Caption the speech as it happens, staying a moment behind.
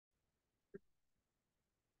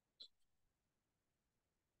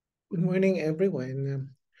Good morning,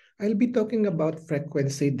 everyone. I'll be talking about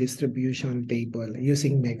frequency distribution table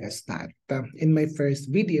using Megastat. In my first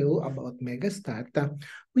video about Megastat,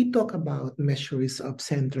 we talk about measures of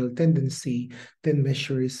central tendency, then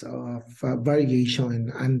measures of variation,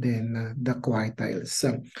 and then the quartiles,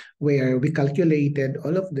 where we calculated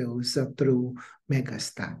all of those through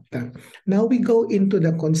Megastat. Now we go into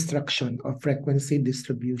the construction of frequency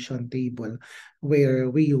distribution table, where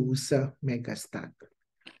we use Megastat.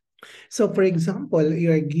 So for example,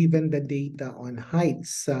 you are given the data on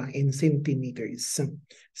heights in centimeters.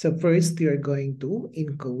 So first, you're going to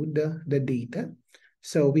encode the data.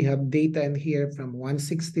 So we have data in here from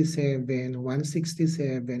 167,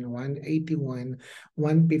 167, 181,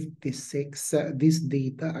 156. These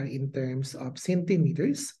data are in terms of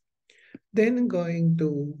centimeters. Then going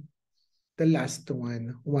to the last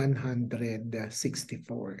one,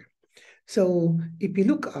 164. So if you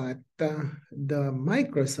look at the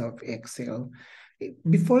Microsoft Excel,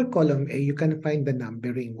 before column A, you can find the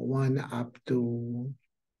numbering the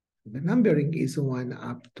numbering is 1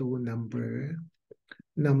 up to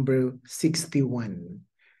number 61.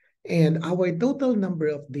 And our total number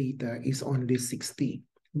of data is only 60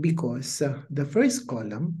 because the first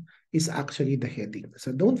column is actually the heading.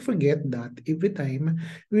 So don't forget that every time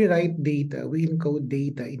we write data, we encode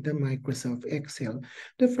data in the Microsoft Excel,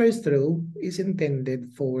 the first row is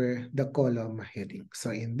intended for the column heading.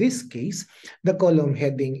 So in this case, the column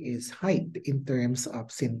heading is height in terms of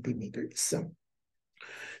centimeters.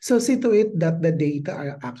 So see to it that the data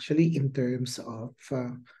are actually in terms of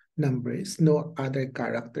numbers, no other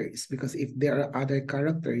characters, because if there are other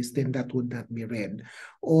characters, then that would not be read.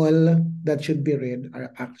 All that should be read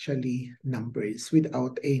are actually numbers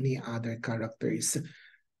without any other characters,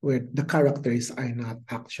 where the characters are not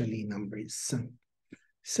actually numbers.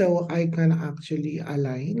 So I can actually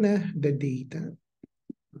align the data.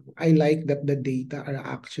 I like that the data are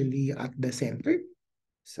actually at the center.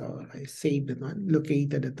 So I saved that one,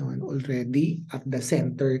 located that one already at the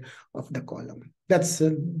center of the column. That's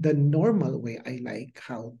the normal way I like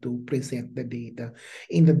how to present the data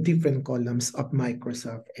in the different columns of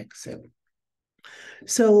Microsoft Excel.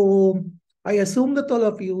 So I assume that all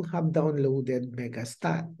of you have downloaded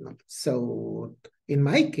Megastat. So in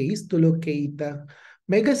my case, to locate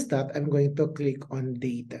Megastat, I'm going to click on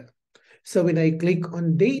Data. So when I click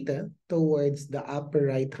on data towards the upper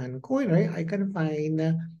right-hand corner, I can find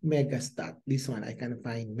Megastat. This one, I can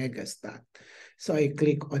find Megastat. So I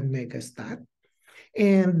click on Megastat.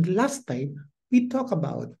 And last time, we talked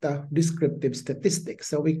about descriptive statistics.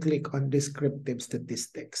 So we click on descriptive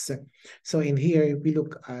statistics. So in here, we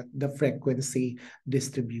look at the frequency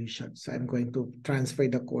distribution. So I'm going to transfer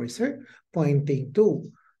the cursor pointing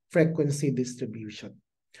to frequency distribution.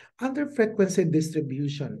 Under frequency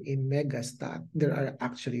distribution in Megastat, there are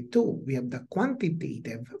actually two. We have the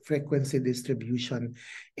quantitative frequency distribution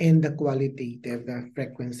and the qualitative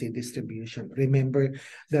frequency distribution. Remember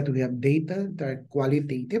that we have data that are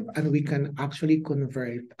qualitative and we can actually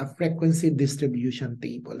convert a frequency distribution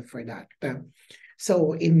table for that.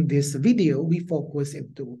 So in this video, we focus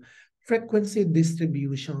into frequency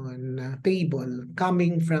distribution table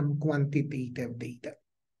coming from quantitative data.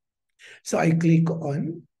 So I click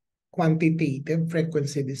on quantitative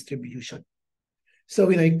frequency distribution. So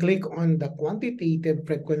when I click on the quantitative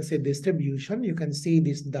frequency distribution, you can see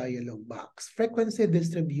this dialog box, frequency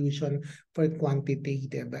distribution for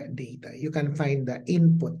quantitative data. You can find the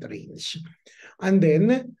input range. And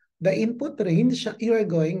then the input range, you are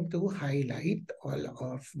going to highlight all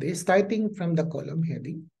of this, starting from the column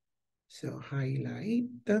heading. So highlight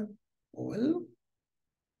all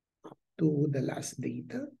to the last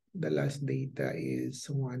data. The last data is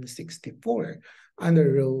 164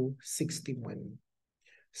 under row 61.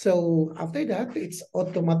 So after that, it's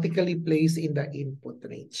automatically placed in the input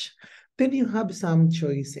range. Then you have some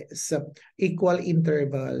choices, equal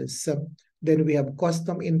intervals, then we have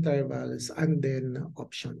custom intervals, and then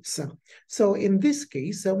options. So in this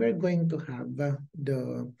case, we're going to have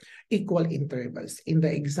the equal intervals. In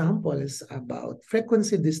the examples about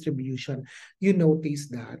frequency distribution, you notice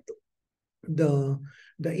that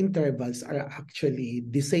the intervals are actually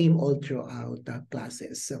the same all throughout the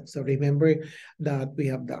classes. So remember that we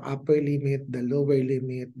have the upper limit, the lower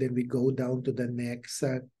limit, then we go down to the next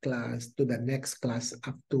class,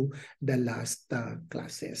 up to the last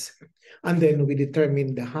classes. And then we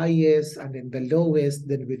determine the highest, and then the lowest,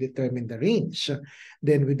 then we determine the range.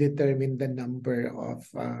 Then we determine the number of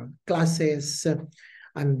classes,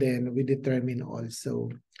 and then we determine also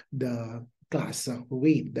the class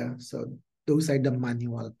weight. So Those are the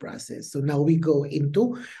manual process. So now we go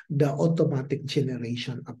into the automatic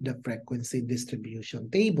generation of the frequency distribution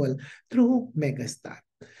table through Megastat.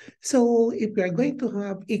 So if we are going to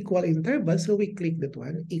have equal intervals, so we click that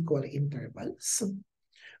one, equal intervals.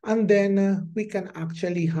 And then we can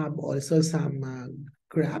actually have also some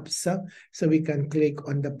graphs. So we can click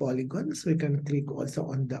on the polygons. We can click also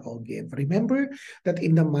on the OGIV. Remember that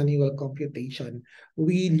in the manual computation,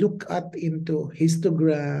 we look at into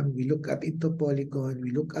histogram, we look at into polygon,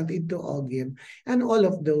 we look at into OGIV, and all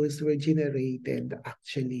of those were generated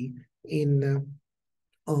actually in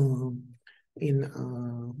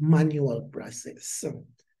manual process.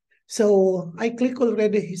 So I click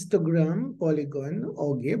already histogram, polygon,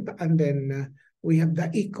 OGIV, and then we have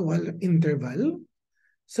the equal interval.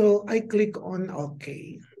 So I click on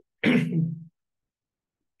OK.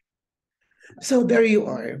 So there you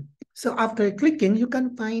are. So after clicking, you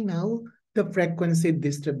can find now the frequency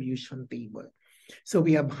distribution table. So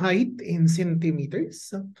we have height in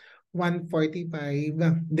centimeters, 145,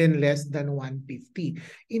 then less than 150.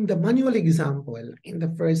 In the manual example, in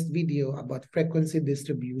the first video about frequency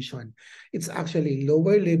distribution, it's actually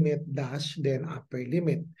lower limit dash, then upper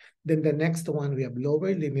limit. Then the next one, we have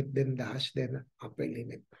lower limit, then dash, then upper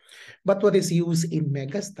limit. But what is used in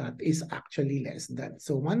Megastat is actually less than.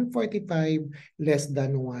 So 145 less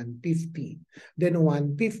than 150. Then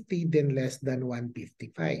 150, then less than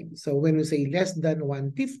 155. So when we say less than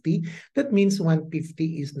 150, that means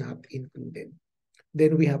 150 is not included.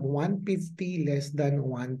 Then we have 150 less than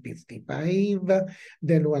 155,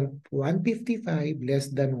 then 155 less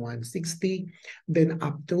than 160, then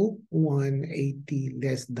up to 180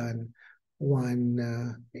 less than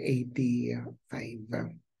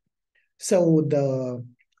 185. So the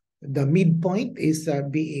midpoint is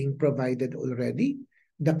being provided already.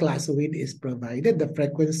 The class width is provided. The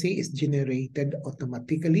frequency is generated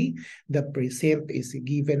automatically. The percent is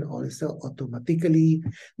given also automatically.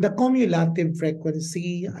 The cumulative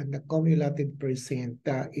frequency and the cumulative percent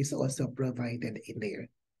is also provided in there.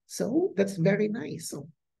 So that's very nice. So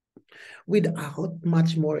without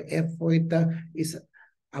much more effort is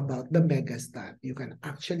about the Megastat. You can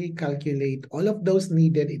actually calculate all of those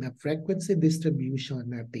needed in a frequency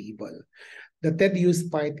distribution table. The tedious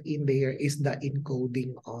part in there is the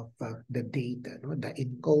encoding of the data, no? The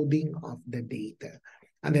encoding of the data.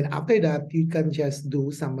 And then after that, you can just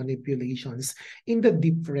do some manipulations in the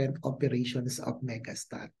different operations of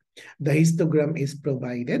Megastat. The histogram is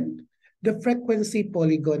provided. The frequency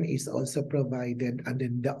polygon is also provided, and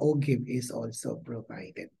then the OGIV is also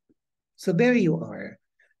provided. So there you are.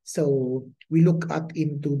 So we look at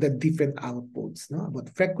into the different outputs, no, about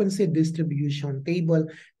frequency distribution table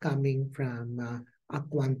coming from a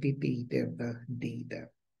quantitative data.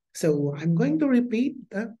 So I'm going to repeat.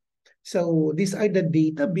 So these are the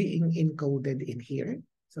data being encoded in here.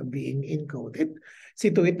 So being encoded. See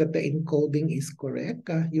to it that the encoding is correct.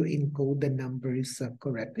 You encode the numbers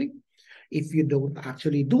correctly. If you don't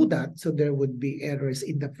actually do that, so there would be errors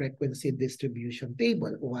in the frequency distribution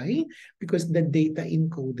table. Why? Because the data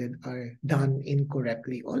encoded are done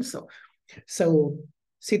incorrectly also. So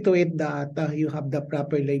see to it that you have the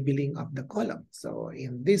proper labeling of the column. So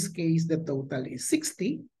in this case, the total is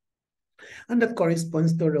 60. And that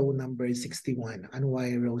corresponds to row number 61. And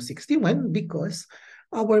why row 61? Because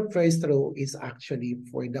our first row is actually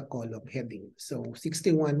for the column heading. So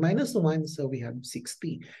 61 minus 1, so we have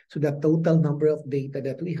 60. So the total number of data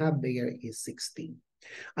that we have there is 60.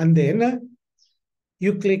 And then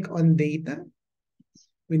you click on data.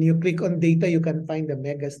 When you click on data, you can find the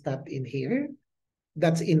Megastat in here.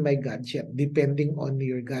 That's in my gadget, depending on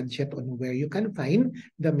your gadget on where you can find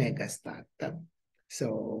the Megastat.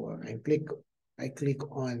 So I click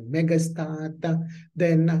on Megastat,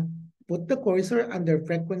 then put the cursor under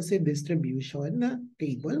frequency distribution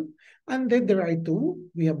table, and then there are two.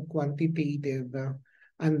 We have quantitative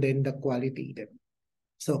and then the qualitative.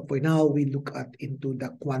 So for now, we look at into the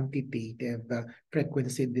quantitative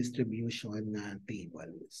frequency distribution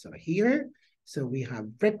table. So here, so we have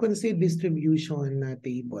frequency distribution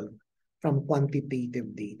table from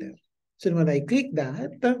quantitative data. So when I click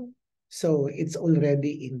that, so it's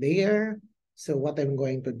already in there. So what I'm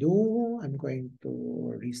going to do, I'm going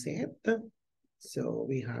to reset. So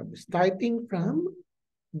we have starting from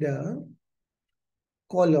the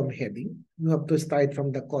column heading. You have to start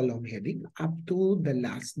from the column heading up to the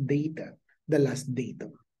last data, the last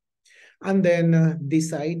data. And then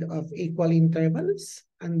decide of equal intervals,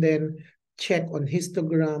 and then check on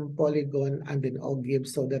histogram, polygon, and then OGIV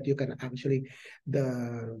so that you can actually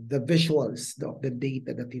the visuals of the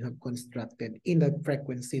data that you have constructed in the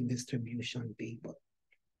frequency distribution table.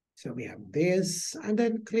 So we have this, and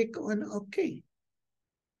then click on OK.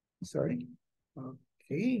 Sorry.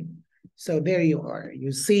 Okay. So there you are.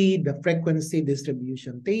 You see the frequency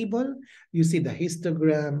distribution table, you see the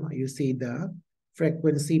histogram, you see the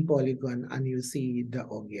frequency polygon, and you see the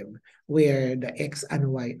OGIV, where the X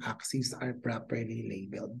and Y axes are properly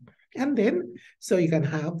labeled. And then, so you can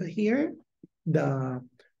have here the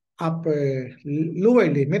lower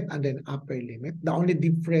limit and then upper limit. The only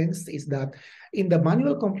difference is that in the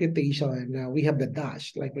manual computation, we have the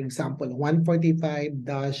dash, like for example,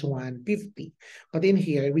 145-150. But in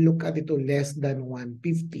here, we look at it to less than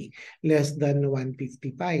 150, less than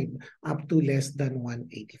 155, up to less than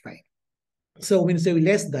 185. So when we say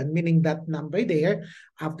less than, meaning that number there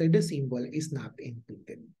after the symbol is not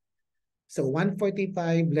included. So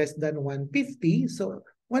 145 less than 150. So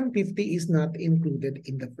 150 is not included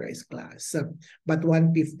in the first class, but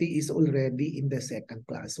 150 is already in the second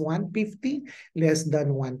class. 150 less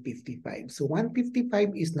than 155. So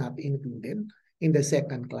 155 is not included in the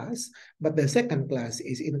second class, but the second class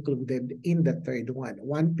is included in the third one,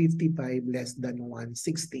 155 less than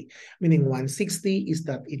 160, meaning 160 is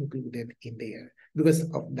not included in there because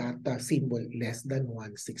of that symbol less than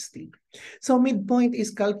 160. So midpoint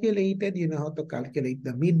is calculated. You know how to calculate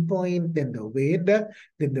the midpoint, then the width,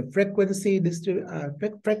 then the frequency,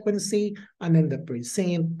 frequency, and then the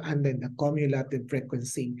percent, and then the cumulative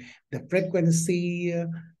frequency, the frequency,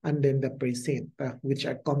 and then the percent, which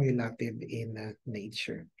are cumulative in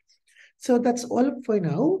nature. So that's all for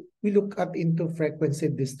now. We look at into frequency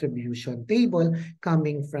distribution table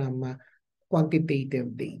coming from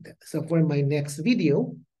quantitative data. So for my next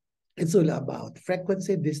video, it's all about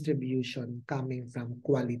frequency distribution coming from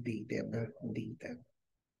qualitative data.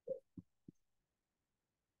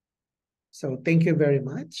 So thank you very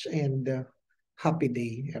much and happy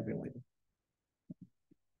day, everyone.